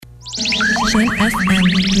Ocean FM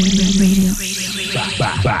Radio.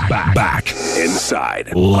 Back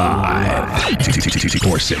inside live.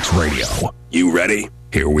 T46 Radio. You ready?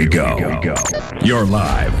 Here we go. You're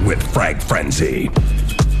live with Frank Frenzy.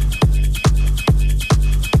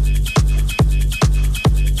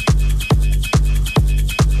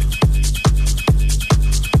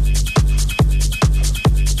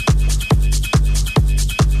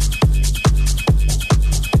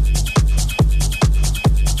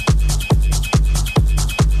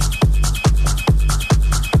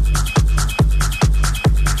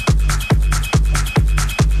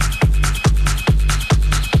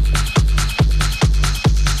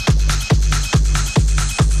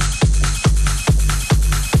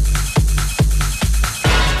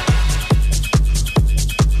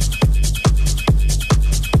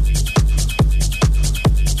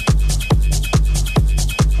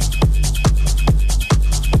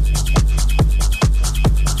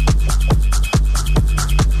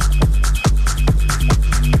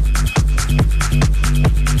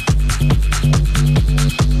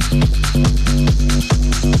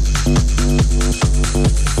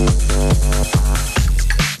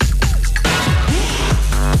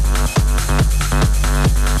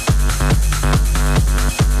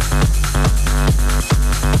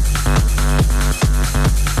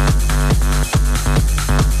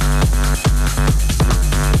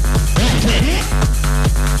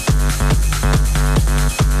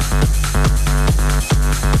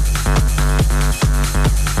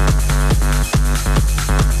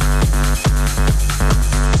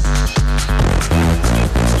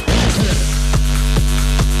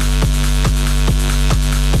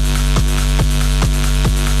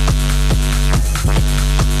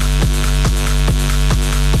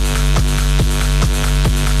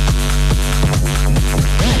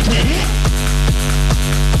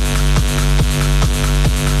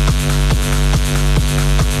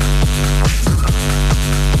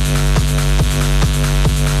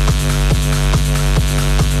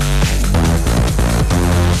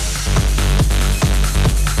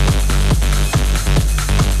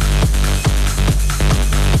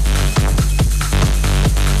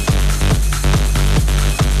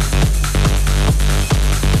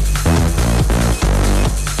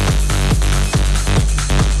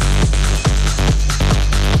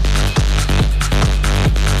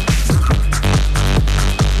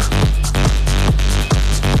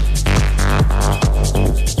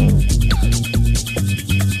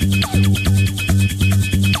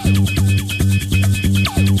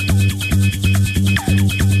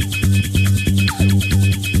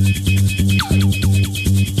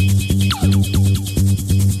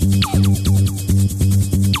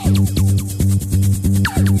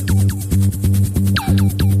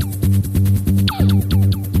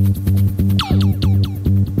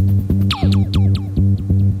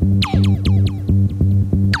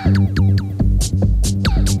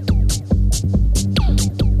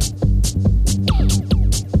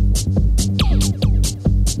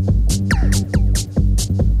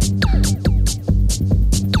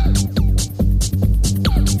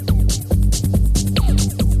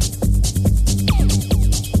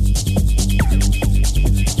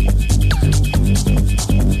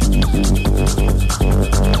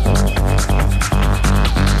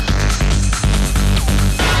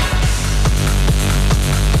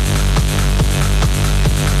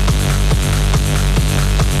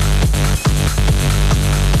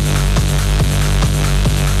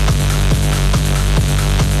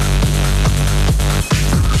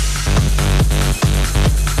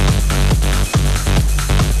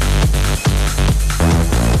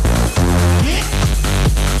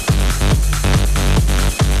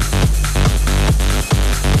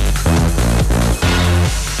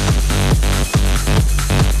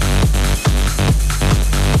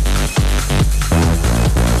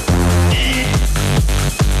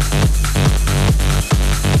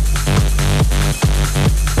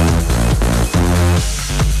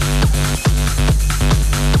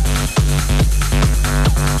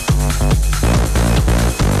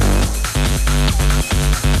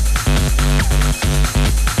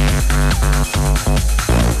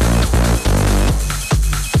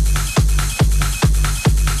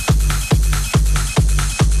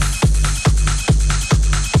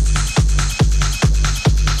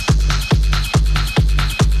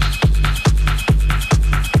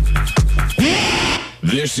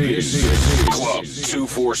 This is Club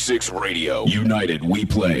 246 Radio. United we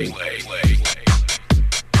play.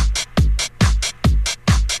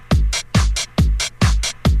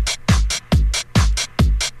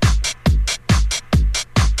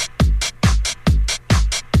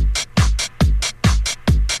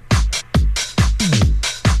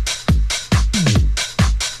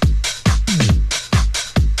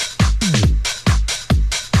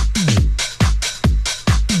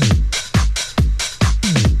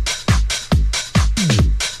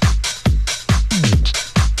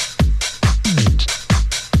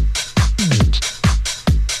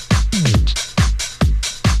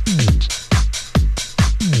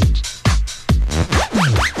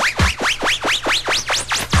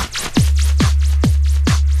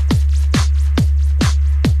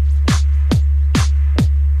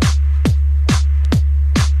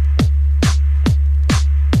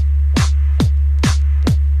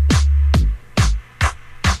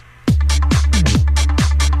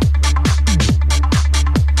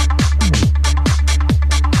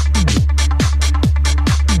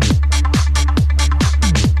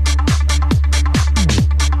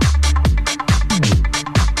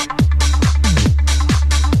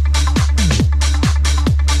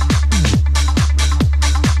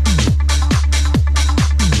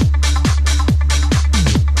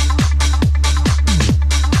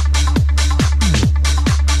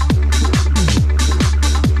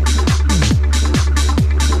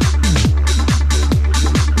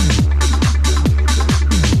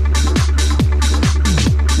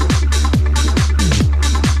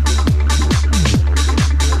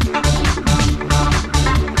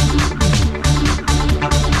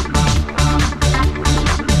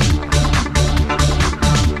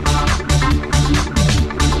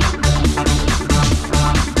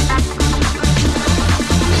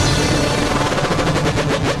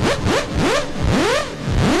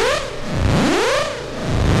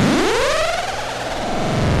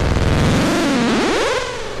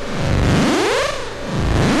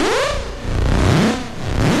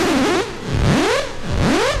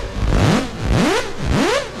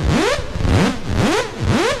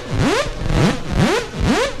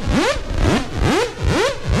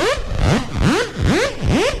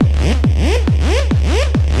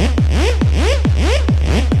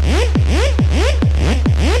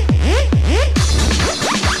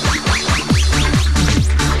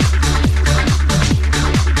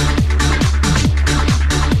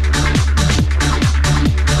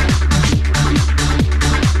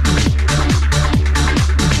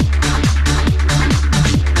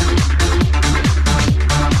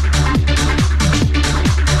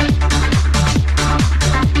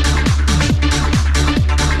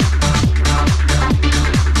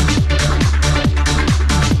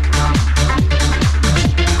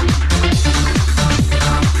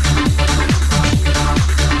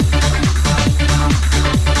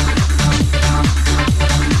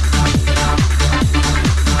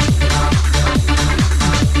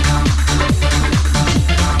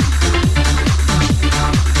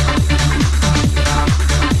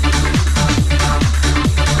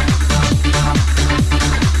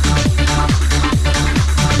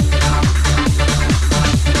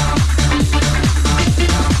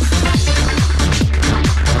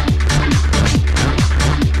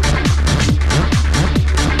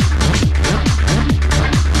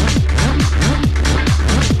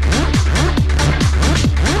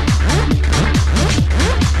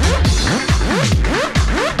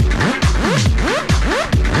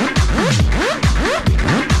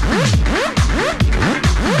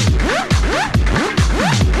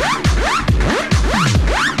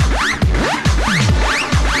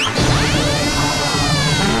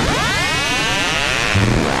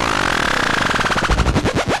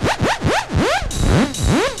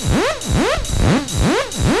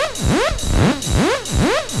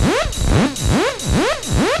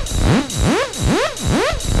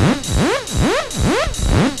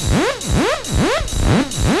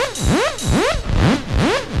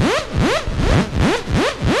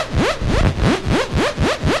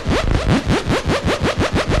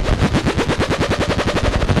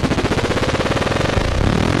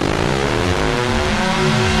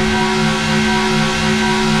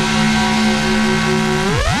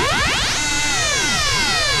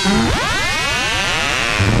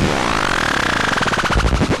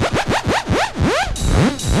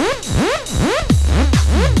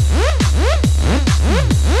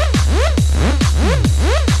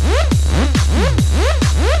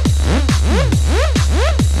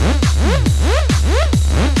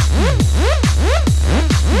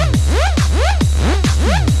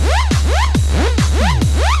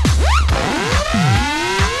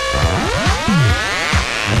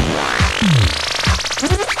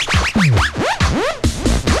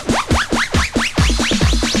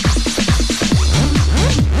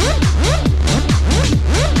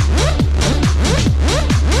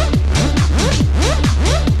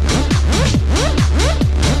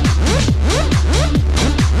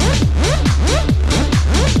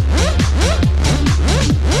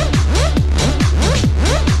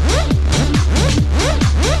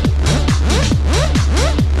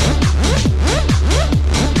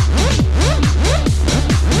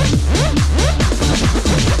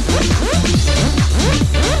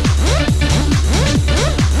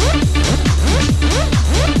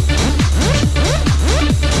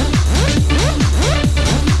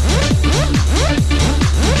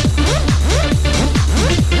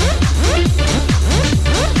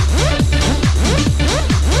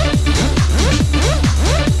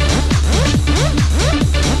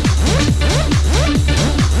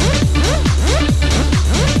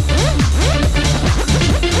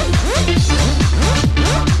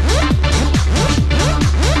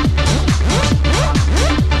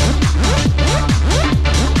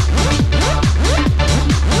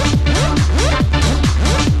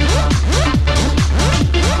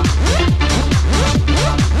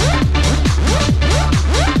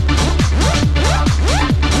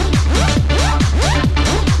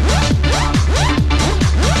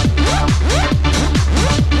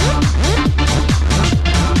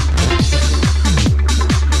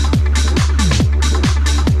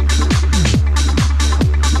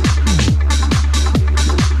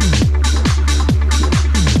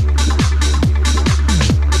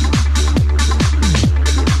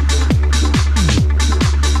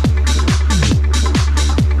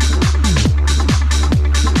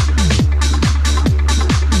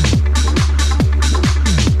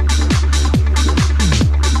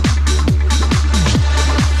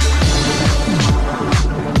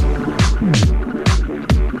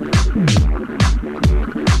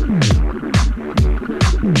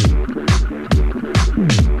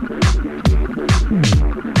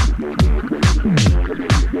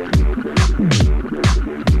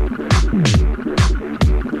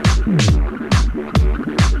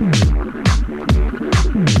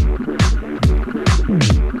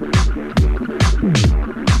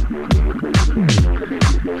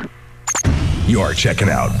 You're checking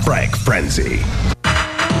out Frank Frenzy.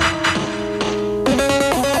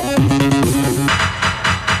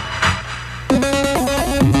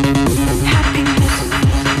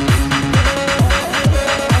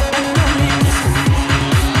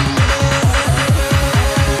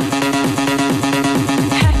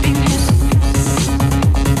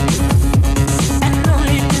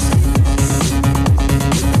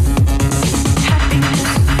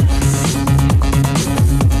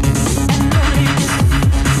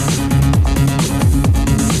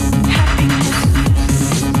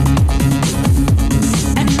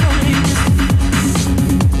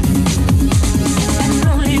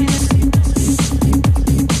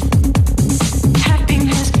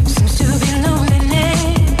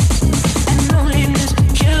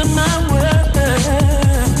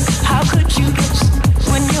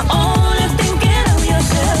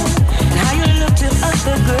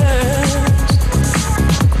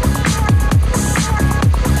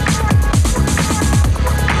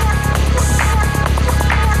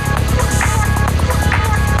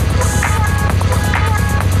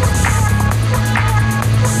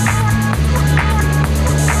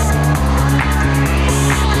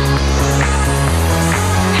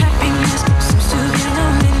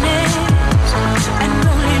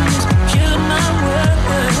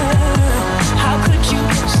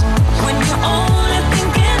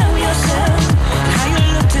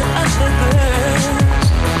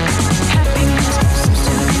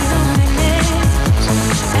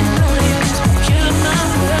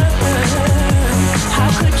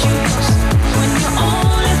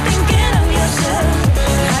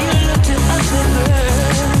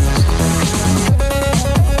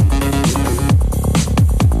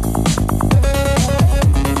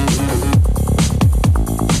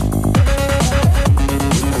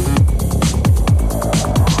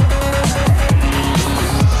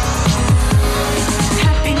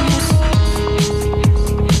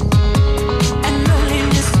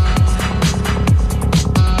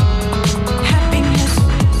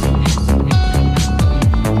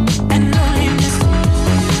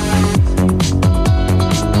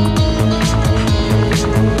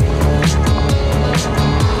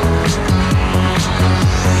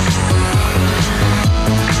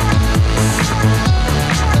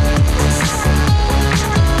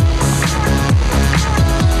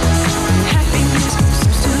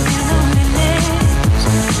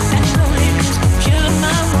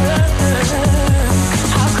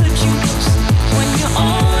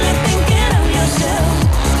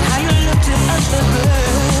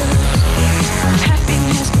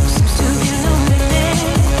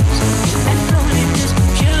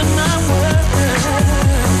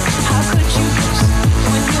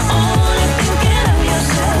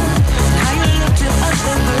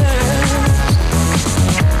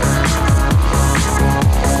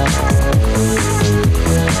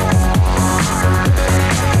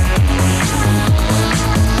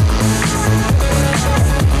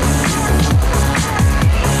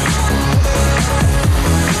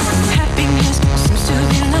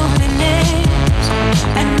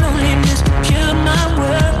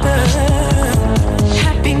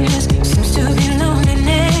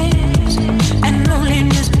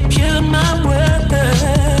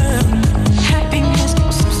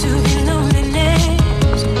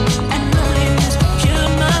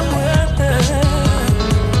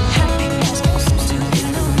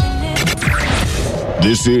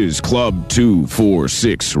 This is Club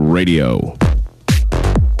 246 Radio.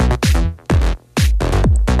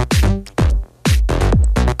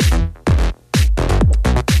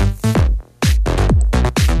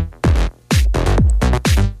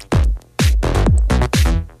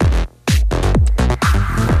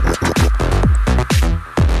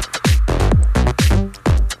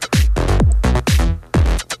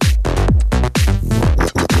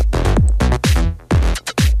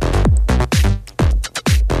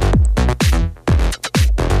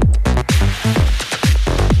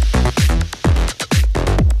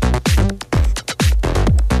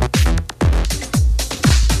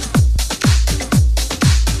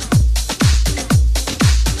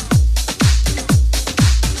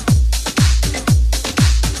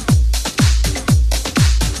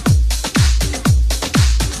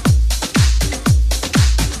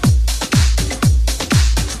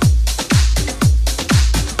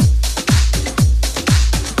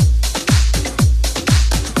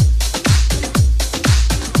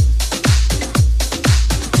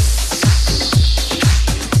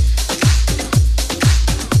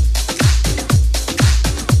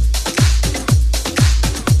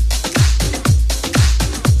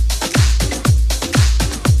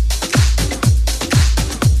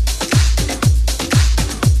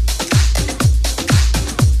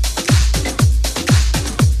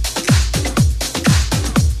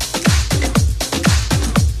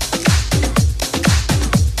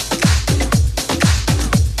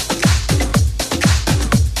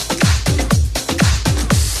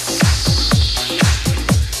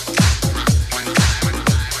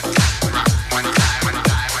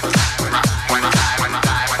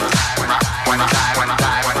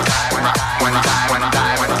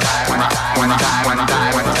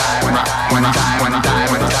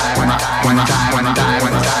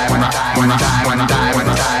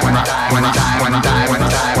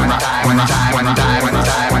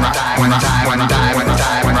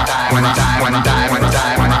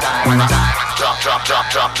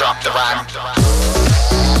 Drop the rhyme.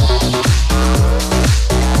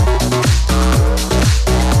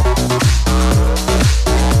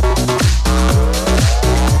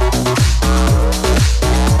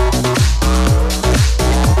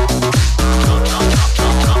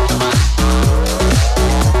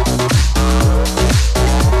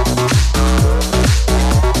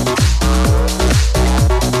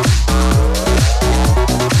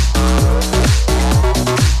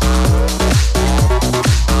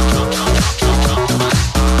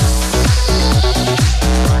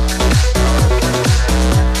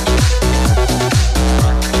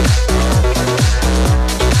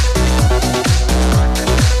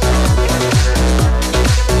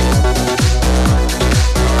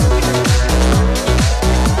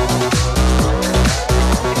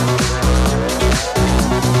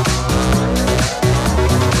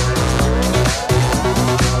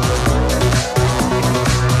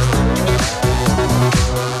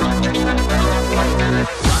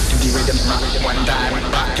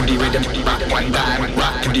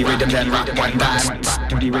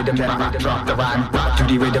 Drop the rhyme, rock to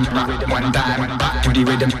the rhythm, one time, rock to the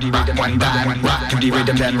rhythm, one time, rock to the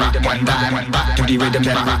rhythm, then rock one time, rock to the rhythm,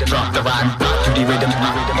 then drop the rhyme, rock to the rhythm,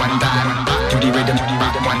 one time, rock to the rhythm,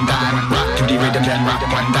 one time, rock to the rhythm, then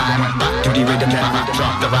one time, rock to the rhythm, then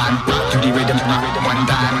drop the rhyme, rock to the rhythm, one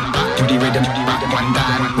time, rock to the rhythm, one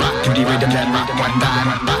time, rock to the rhythm, then one time,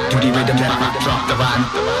 rock to the rhythm, then drop the rhyme.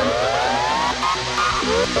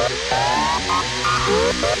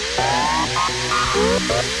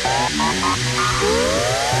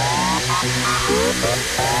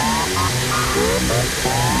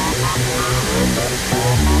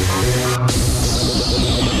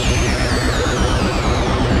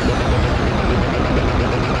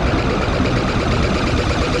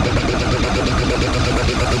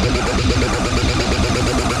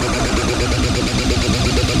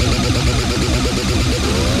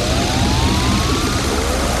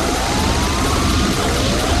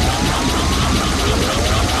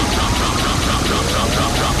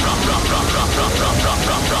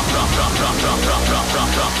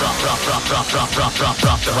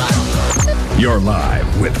 You're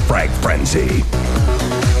live with Frank Frenzy.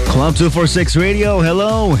 Club 246 Radio,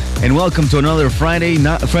 hello, and welcome to another Friday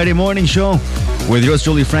morning show with yours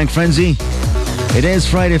truly, Frank Frenzy. It is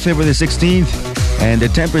Friday, February the 16th, and the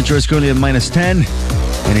temperature is currently at -10.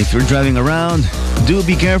 And if you're driving around, do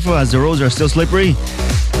be careful as the roads are still slippery.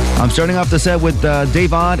 I'm starting off the set with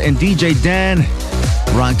Dave Odd and DJ Dan,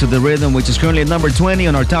 Rock to the Rhythm, which is currently at number 20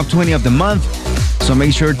 on our top 20 of the month. So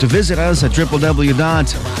make sure to visit us at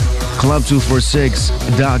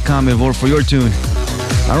www.club246.com and vote for your tune.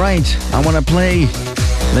 All right, I want to play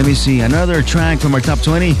Let me see, another track from our top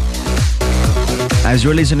 20 as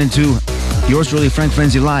you're listening to yours truly, Frank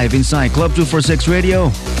Frenzy, live inside Club 246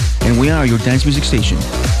 Radio, and we are your dance music station.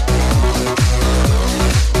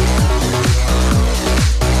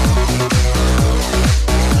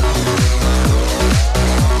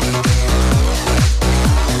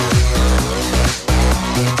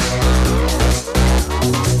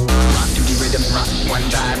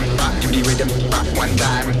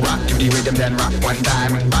 Then rock one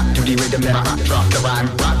time, rock to the rhythm, then rock, drop the rhyme,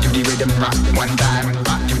 rock to the rhythm, rock one time,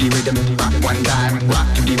 rock to the rhythm, rock one time, rock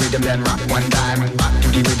to the rhythm, then rock one time, rock to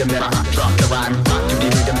the rhythm, then rock, drop the rhyme, rock to the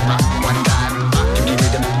rhythm, rock one time, rock to the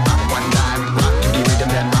rhythm, rock one time, rock to the rhythm,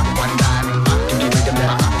 then rock one time, rock to the rhythm,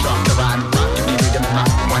 then rock, drop the rhyme, rock to the rhythm, rock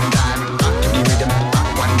one time, rock to the rhythm, rock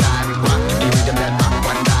one time, rock to the rhythm, then rock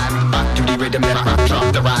one time, rock to the rhythm, then rock, drop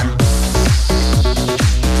the rhyme.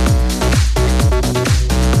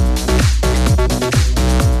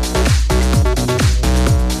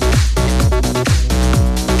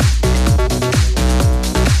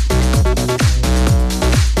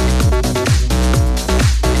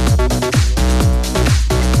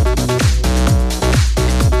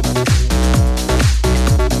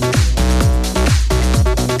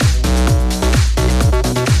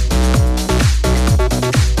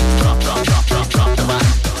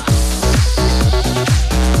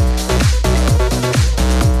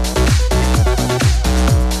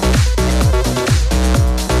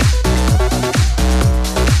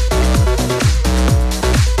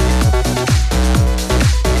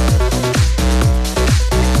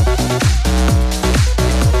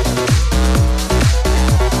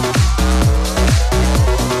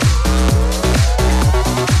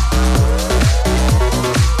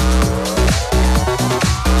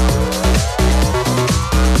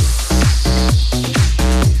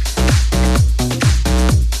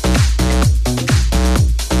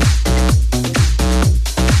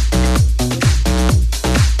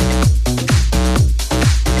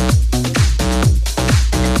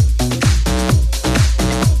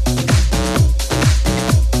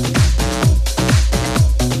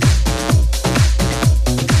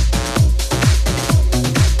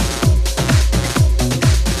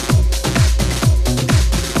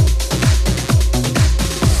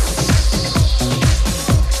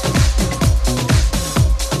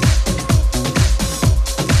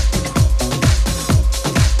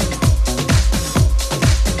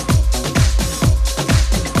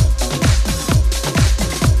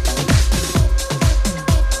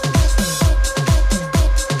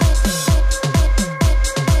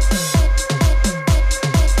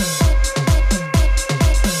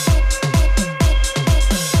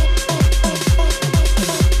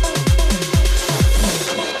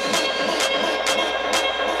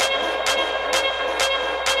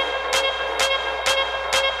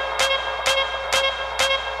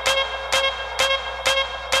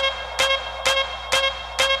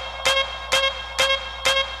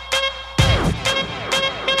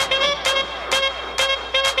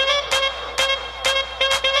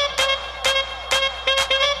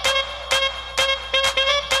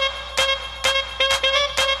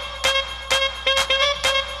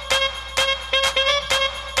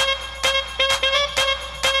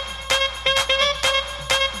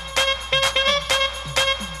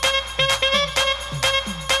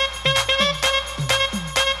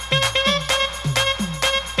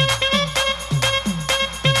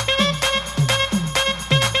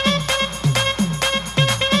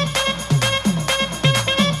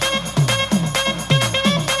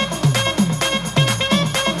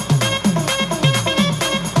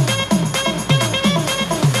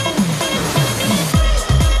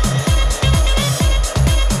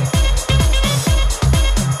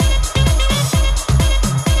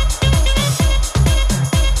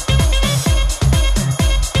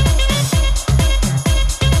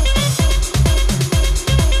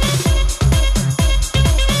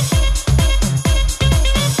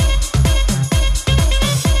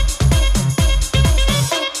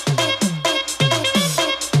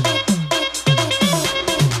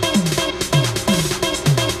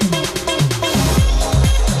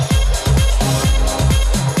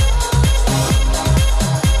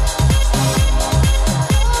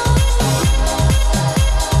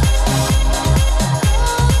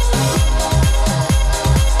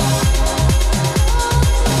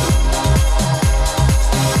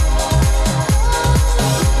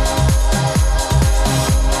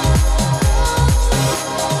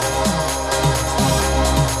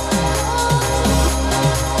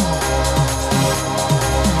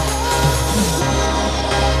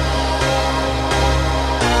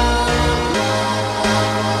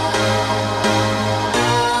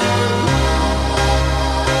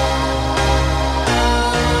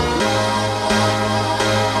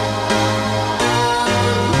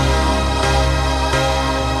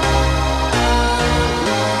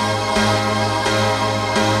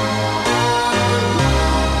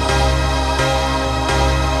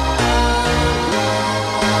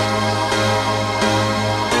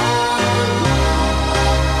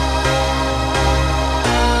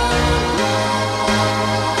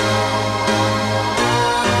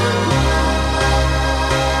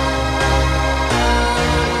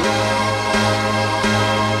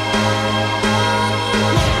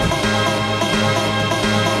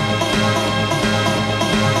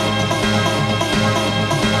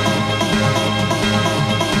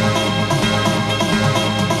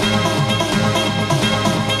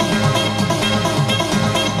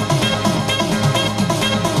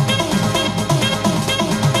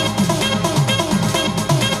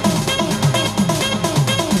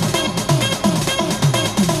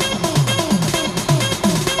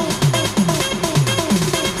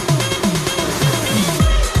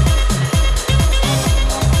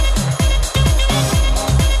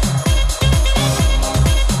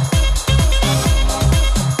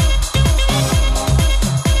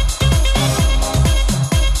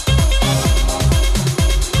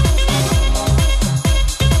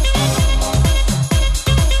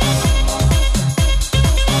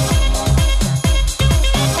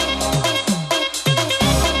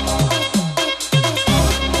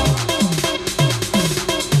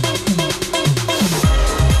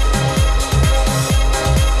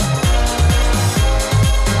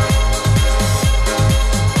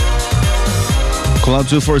 Club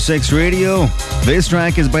 246 Radio. This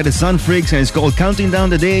track is by the Sun Freaks and it's called Counting Down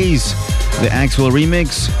the Days, the Axwell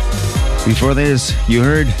remix. Before this, you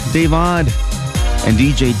heard Dave Odd and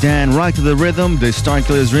DJ Dan Rock to the Rhythm, the Star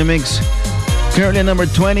Killers remix. Currently at number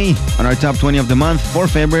 20 on our top 20 of the month for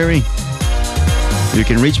February. You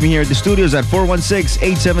can reach me here at the studios at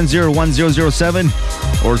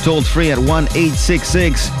 416-870-1007 or toll free at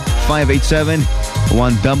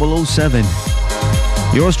 1-866-587-1007.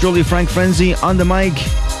 Yours truly, Frank Frenzy, on the mic.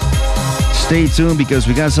 Stay tuned because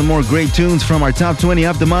we got some more great tunes from our top 20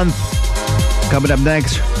 of the month. Coming up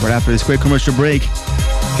next, right after this quick commercial break,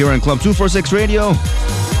 here on Club 246 Radio,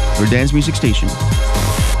 your dance music station.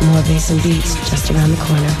 More bass and beats just around the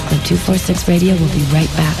corner. Club 246 Radio will be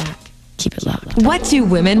right back. Keep it locked. What do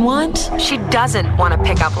women want? She doesn't want to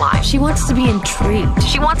pick up line. She wants to be intrigued.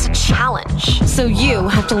 She wants a challenge. So you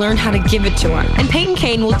have to learn how to give it to her. And Peyton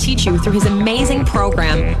Kane will teach you through his amazing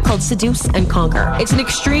program called Seduce and Conquer. It's an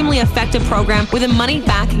extremely effective program with a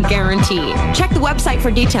money-back guarantee. Check the website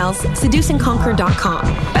for details, seduceandconquer.com.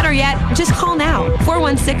 Better yet, just call now,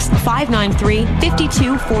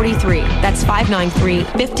 416-593-5243. That's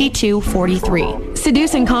 593-5243.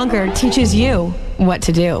 Seduce and Conquer teaches you what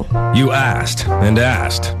to do. You asked and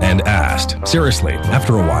asked and asked. Seriously,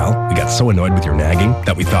 after a while, we got so annoyed with your nagging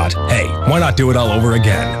that we thought, hey, why not do it all over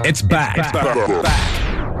again? It's back.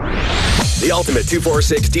 The Ultimate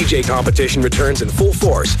 246 DJ competition returns in full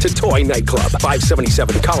force to Toy Nightclub,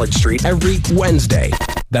 577 College Street, every Wednesday.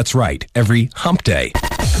 That's right, every hump day.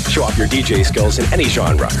 Show off your DJ skills in any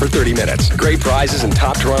genre for 30 minutes. Great prizes and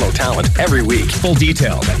top Toronto talent every week. Full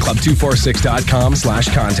details at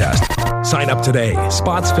club246.com/contest. Sign up today.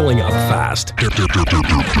 Spots filling up fast.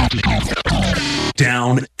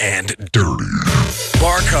 Down and dirty.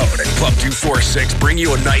 Barcode and Club 246 bring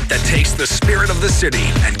you a night that takes the spirit of the city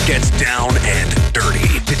and gets down and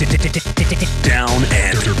dirty. Down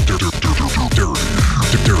and dirty.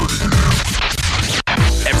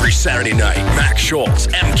 Every Saturday night, Max Schultz,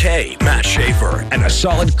 MK, Matt Schaefer, and a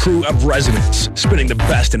solid crew of residents spinning the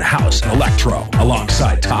best in house and electro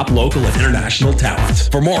alongside top local and international talent.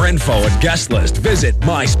 For more info and guest list, visit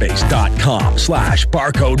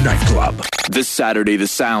myspace.com/barcode nightclub. This Saturday, the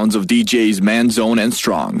sounds of DJs Manzone and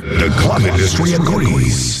Strong. The club industry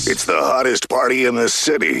agrees. It's the hottest party in the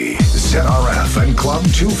city. ZRF and Club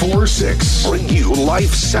 246 bring you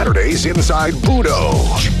live Saturdays inside Budo.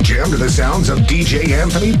 Jam to the sounds of DJ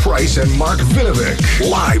Anthony Price and Mark Vinovic.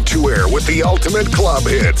 Live to air with the ultimate club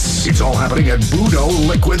hits. It's all happening at Budo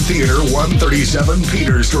Liquid Theater, 137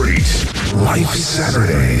 Peter Street. Live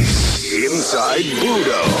Saturdays inside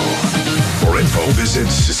Budo. For info, visit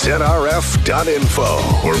zrf.info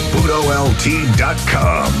or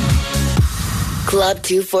budolt.com. Club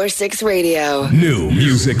 246 Radio. New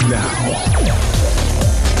music now.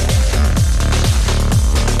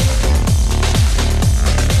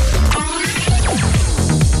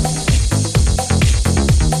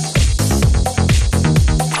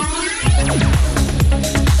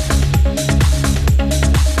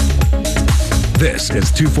 This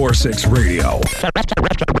is 246 Radio.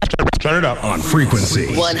 Turn it up on frequency.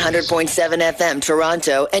 100.7 FM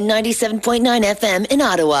Toronto and 97.9 FM in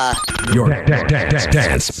Ottawa. Your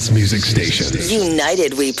dance music station.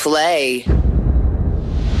 United we play.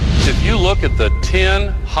 If you look at the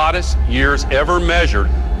 10 hottest years ever measured,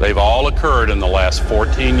 they've all occurred in the last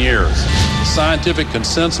 14 years. The scientific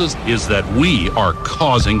consensus is that we are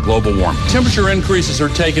causing global warming. Temperature increases are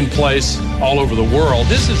taking place all over the world.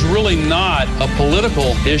 This is really not a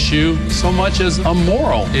political issue so much as a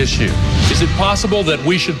moral issue. Is it possible that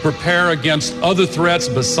we should prepare against other threats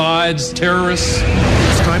besides terrorists?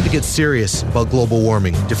 It's time to get serious about global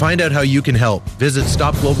warming. To find out how you can help, visit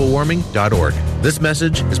stopglobalwarming.org. This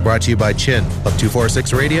message is brought to you by Chin of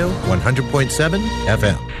 246 Radio, 100.7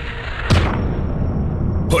 FM.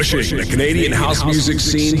 Pushing the Canadian house music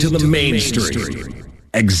scene to the mainstream.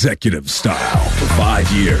 Executive style. For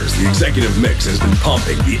 5 years, the Executive Mix has been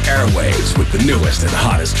pumping the airwaves with the newest and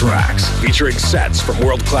hottest tracks, featuring sets from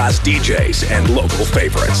world-class DJs and local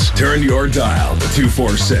favorites. Turn your dial to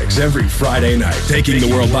 246 every Friday night, taking the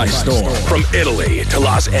world by storm. From Italy to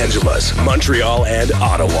Los Angeles, Montreal, and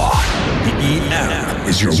Ottawa, the EM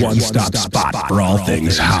is your one-stop spot for all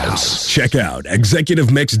things house. Check out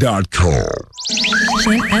executivemix.com.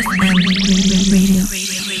 Radio.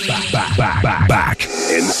 Back.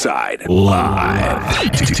 Inside.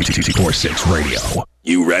 Live. 246 Radio.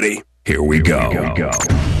 You ready? Here we go.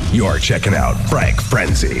 You're checking out Frank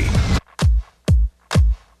Frenzy.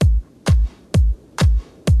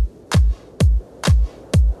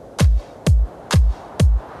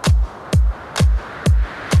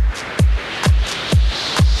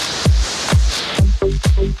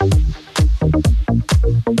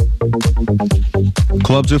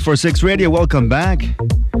 Club 246 Radio, welcome back.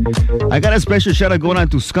 I got a special shout out going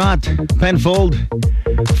out to Scott Penfold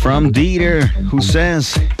from Dieter, who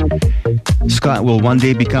says Scott will one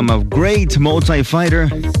day become a great multi-fighter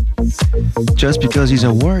just because he's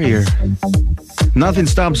a warrior. Nothing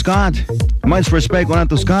stops Scott. Much respect going out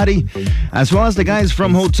to Scotty, as well as the guys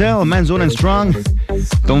from Hotel, Manzone and Strong.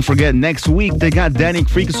 Don't forget, next week they got Danny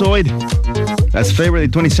Freakazoid. That's February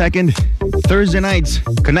 22nd, Thursday nights,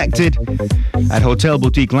 connected at Hotel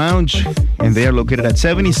Boutique Lounge, and they are located at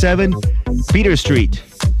 77 Peter Street.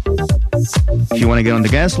 If you want to get on the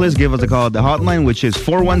guest list, give us a call at the hotline, which is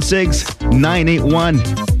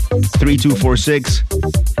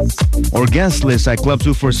 416-981-3246, or guest list at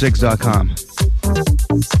club246.com.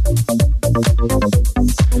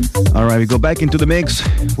 All right, we go back into the mix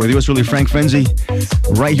with yours truly, Frank Frenzy,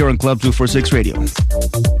 right here on Club 246 Radio.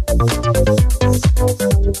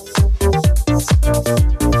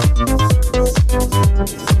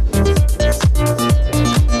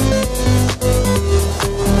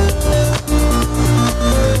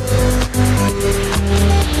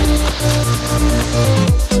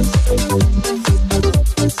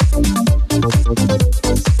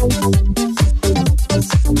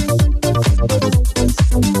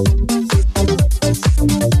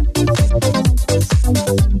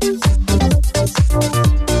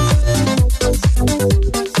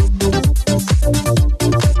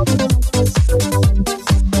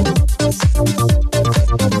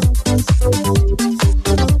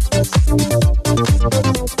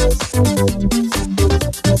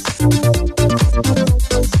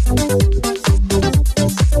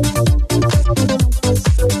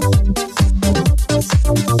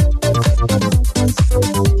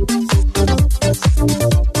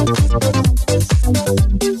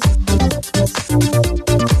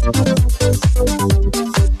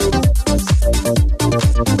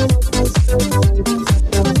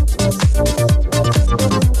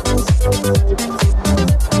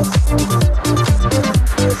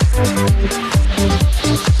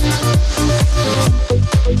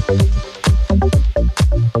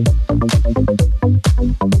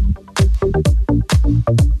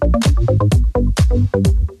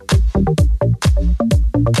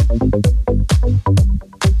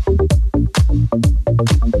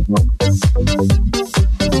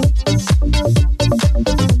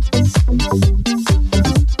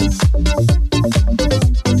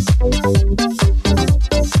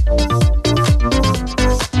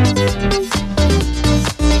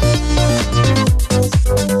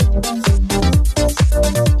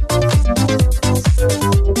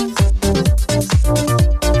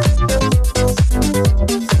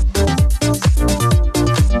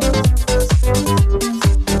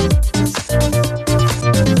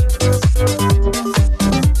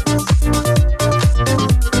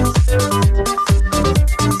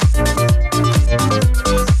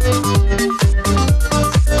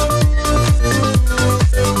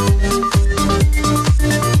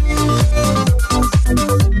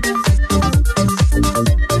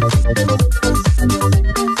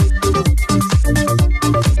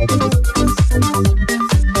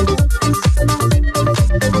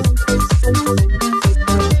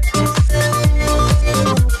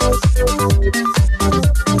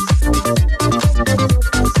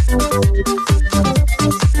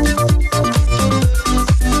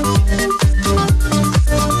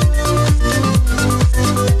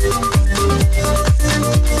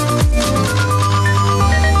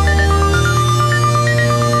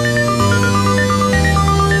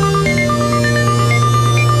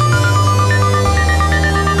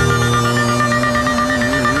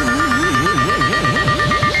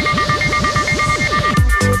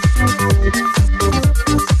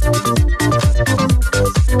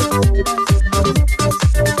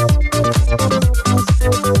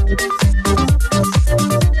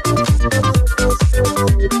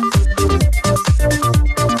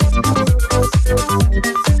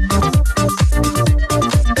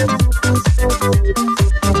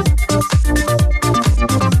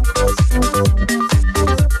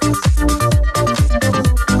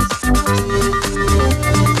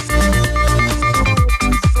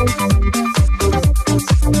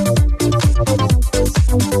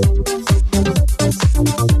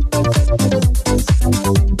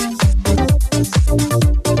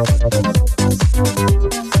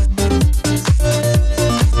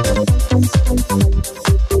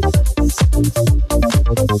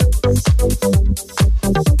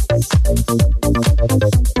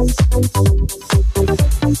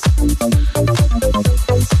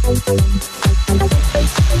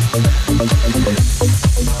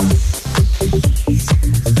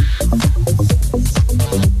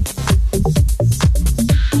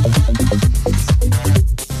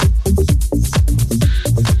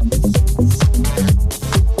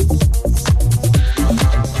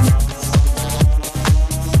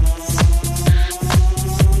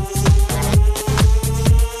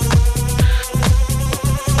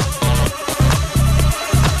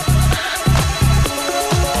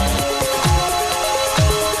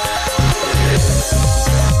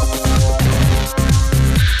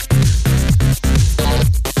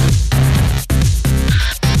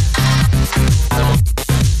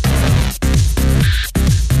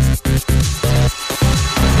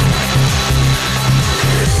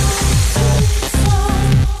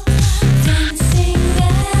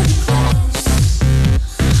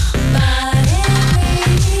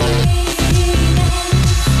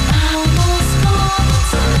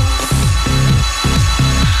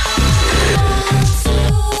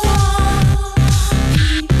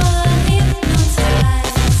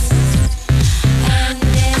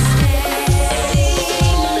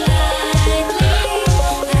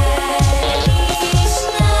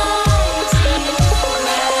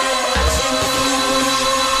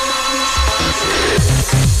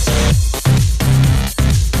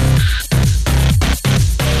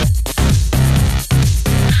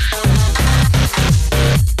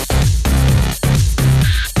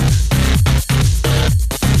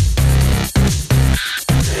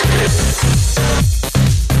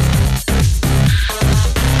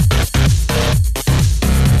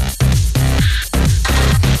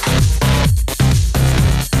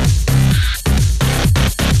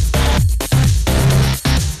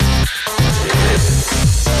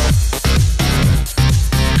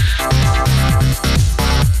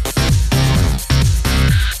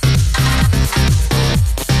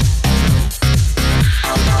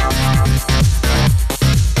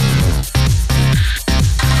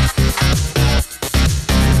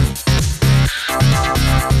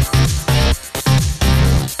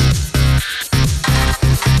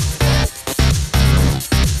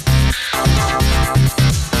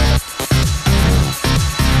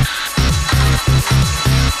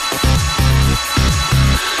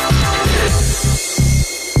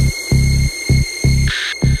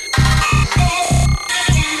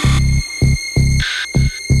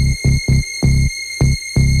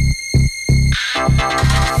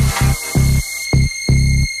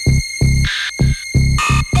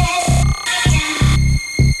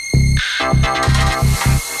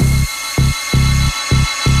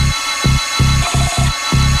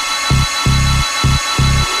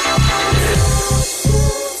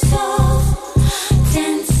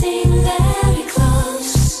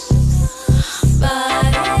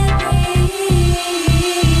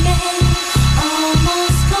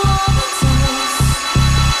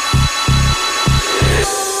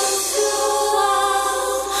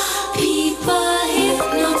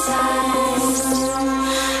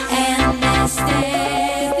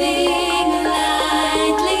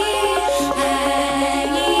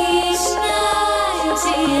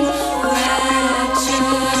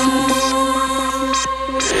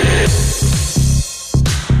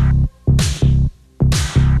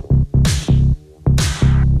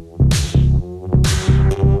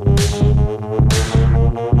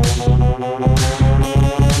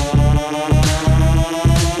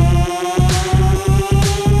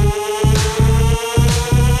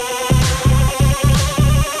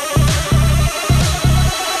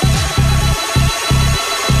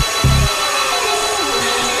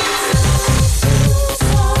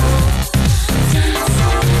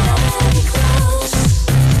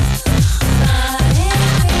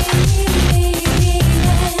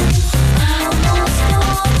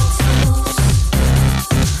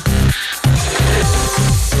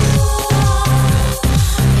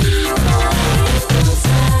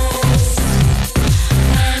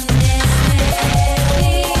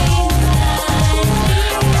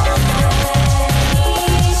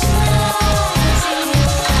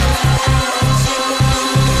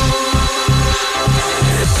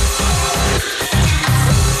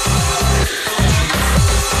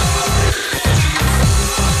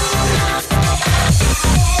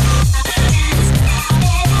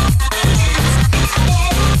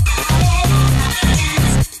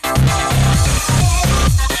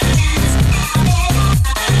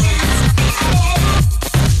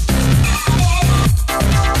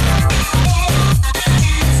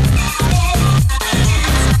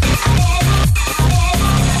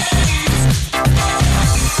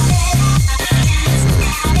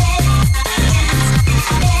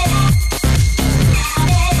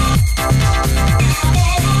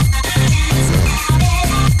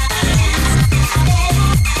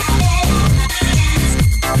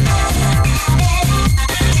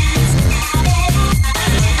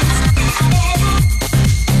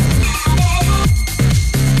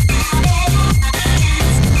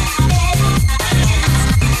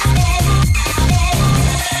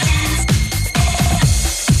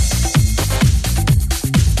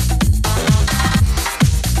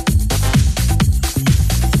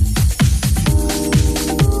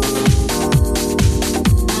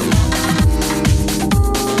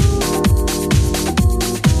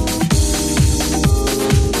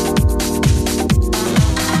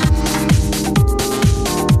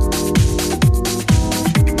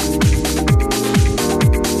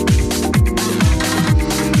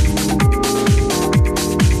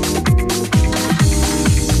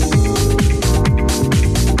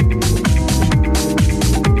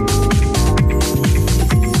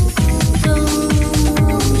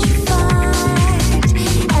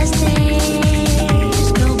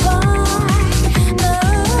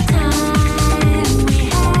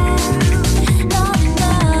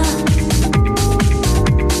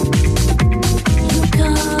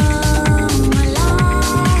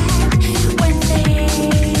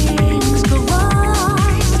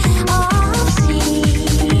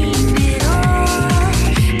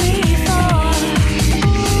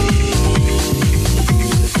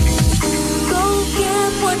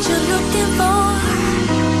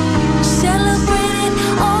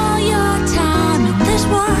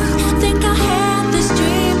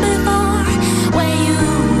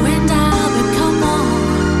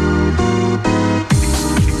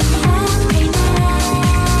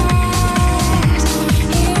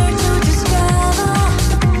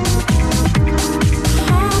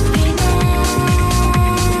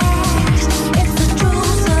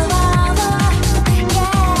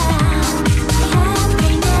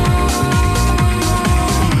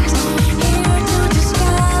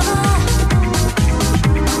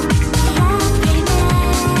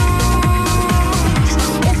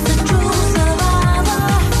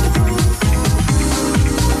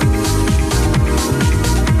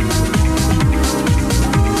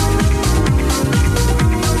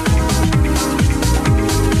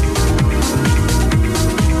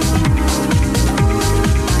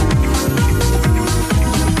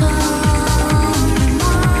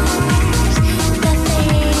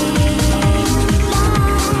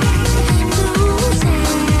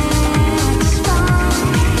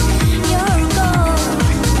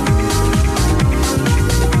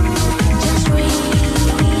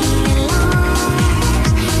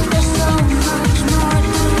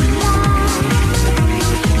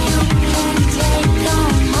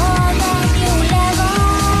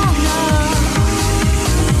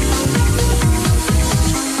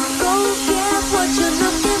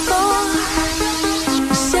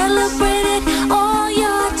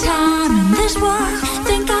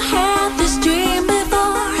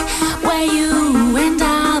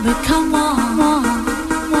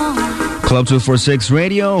 Club 246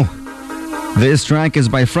 Radio. This track is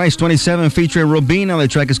by Fresh 27 featuring Robina. The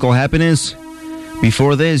track is called Happiness.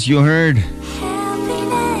 Before this, you heard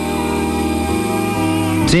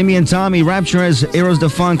Timmy and Tommy, Rapture's Eros the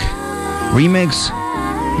Funk remix,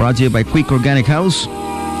 brought to you by Quick Organic House.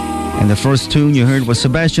 And the first tune you heard was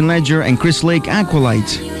Sebastian Ledger and Chris Lake,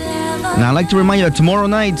 Aqualite. Now, I'd like to remind you that tomorrow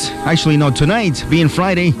night, actually, no, tonight, being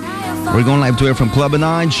Friday, we're going live to air from Club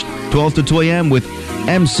Minaj, 12 to 2 a.m. with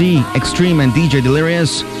MC Extreme and DJ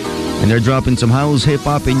Delirious. And they're dropping some house,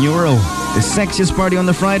 hip-hop, and Euro. The sexiest party on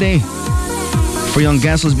the Friday. Free on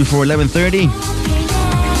gas list before 11:30.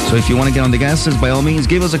 So if you want to get on the gas list, by all means,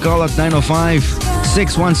 give us a call at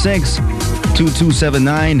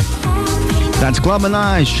 905-616-2279. That's Club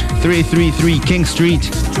Minaj, 333 King Street.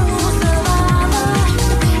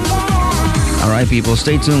 All right, people,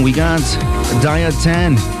 stay tuned. We got Diet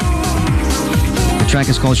 10. The track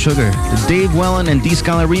is called Sugar. The Dave Wellen and D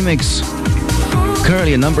Scala remix.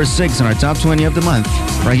 Currently at number 6 on our top 20 of the month.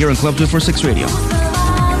 Right here on Club 246 Radio.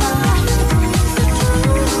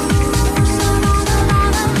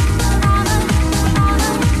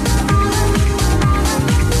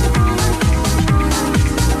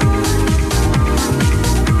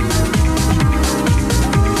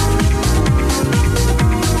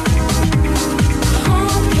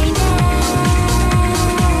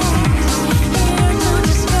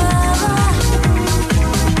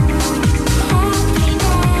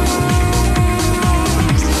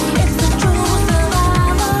 It's the truth of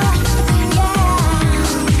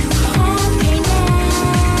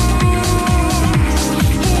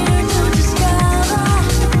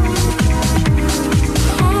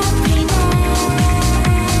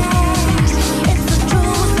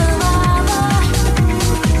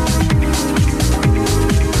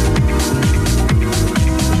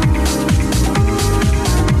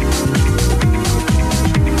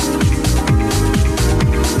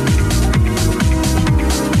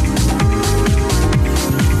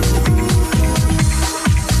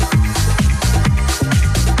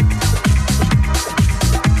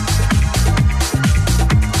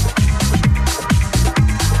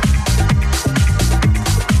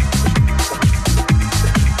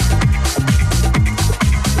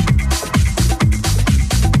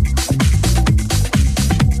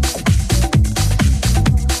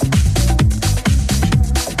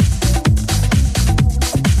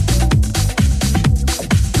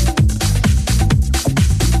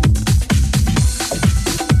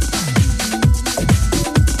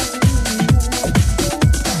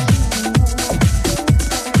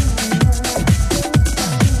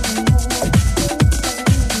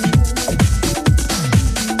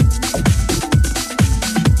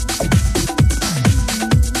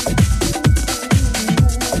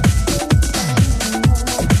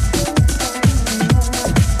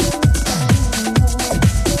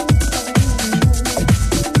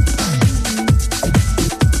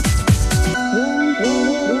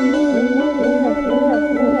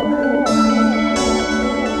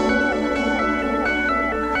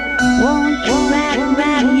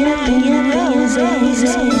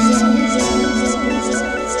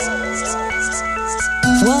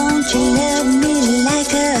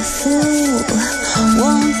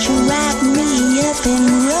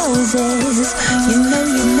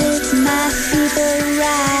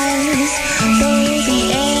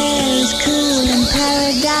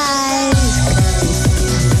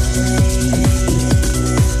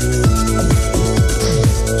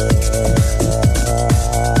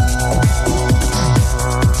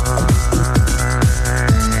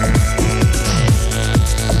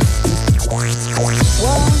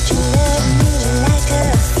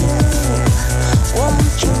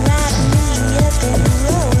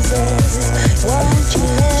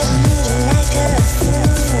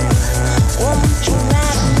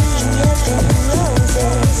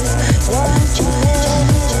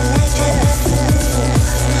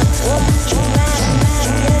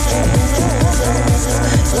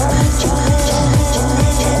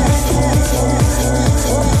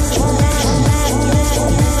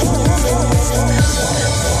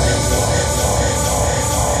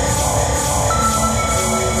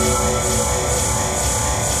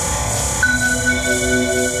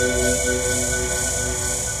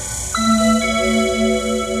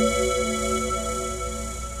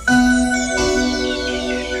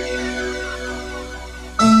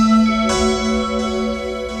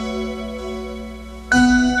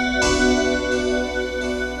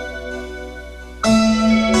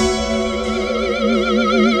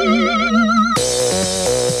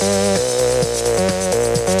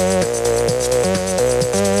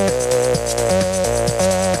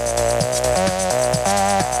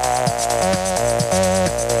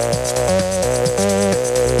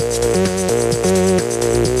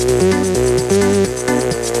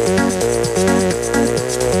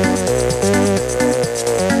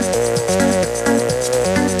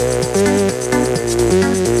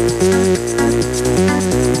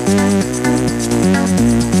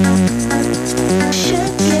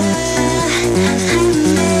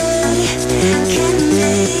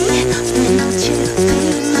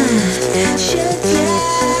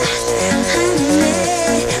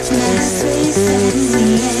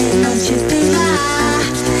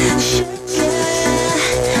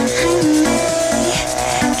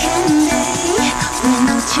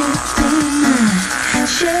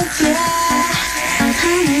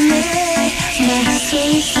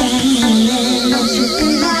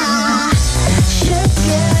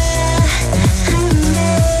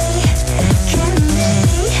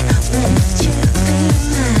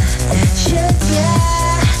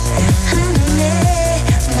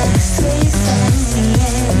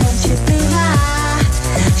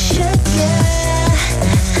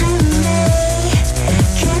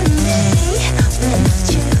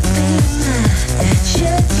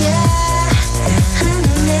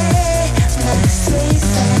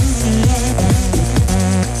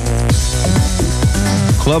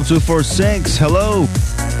Club 246, hello.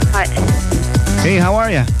 Hi. Hey, how are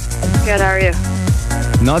you? Good, how are you?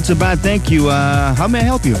 Not so bad, thank you. How may I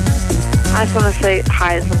help you? I just want to say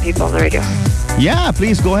hi to some people on the radio. Yeah,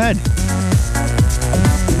 please go ahead.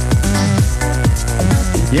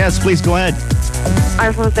 Yes, please go ahead. I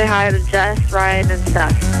just want to say hi to Jess, Ryan, and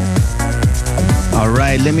Steph. All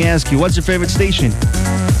right, let me ask you, what's your favorite station?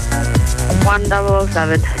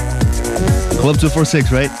 1007. Club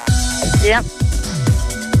 246, right? Yep.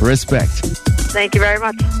 Respect. Thank you very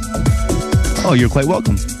much. Oh, you're quite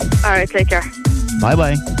welcome. All right, take care.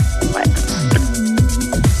 Bye-bye. Bye.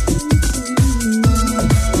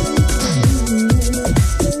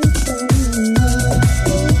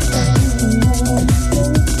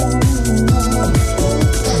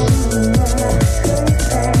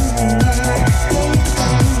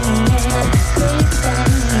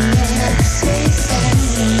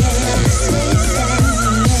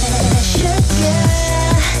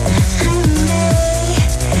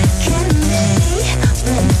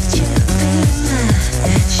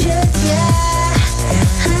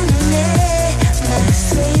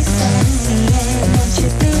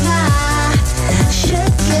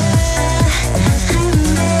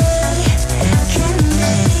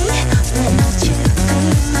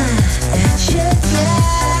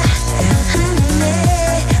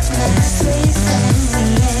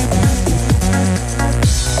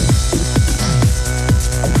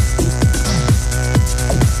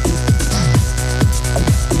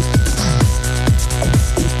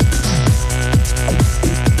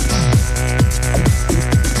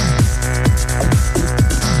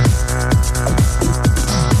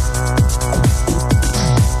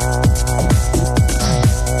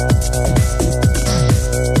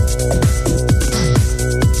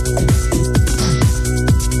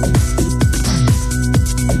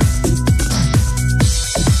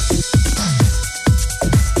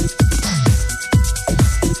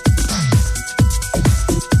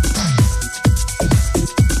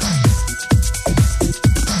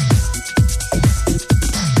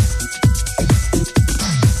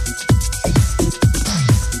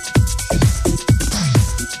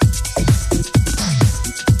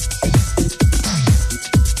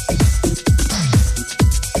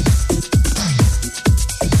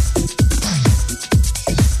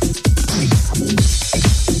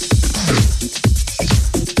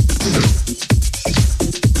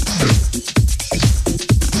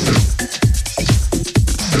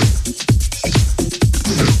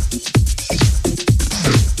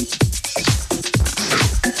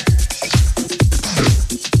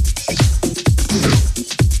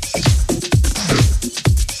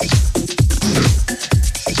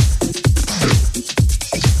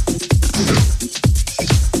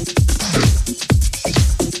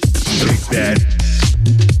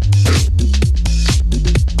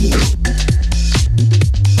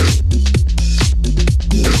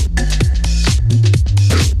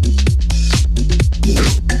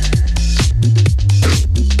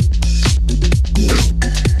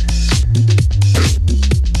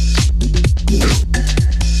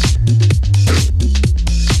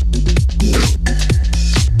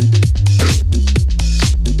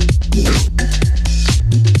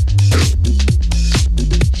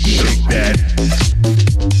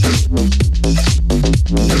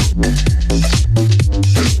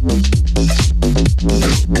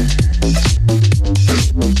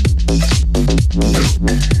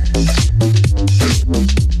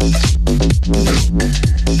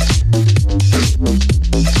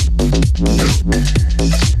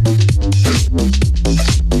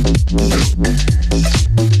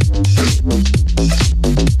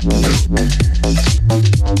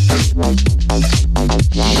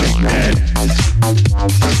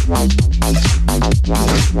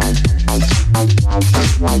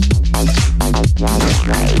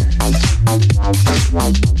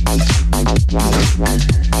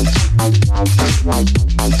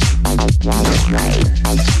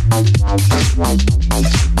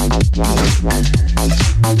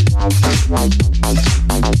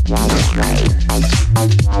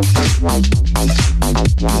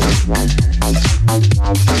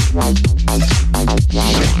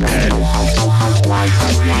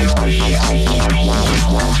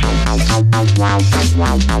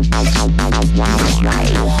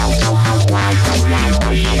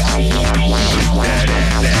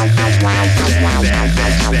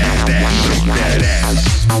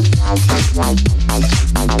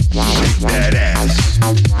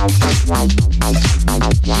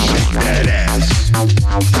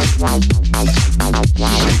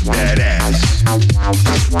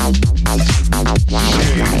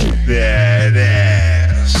 That ass.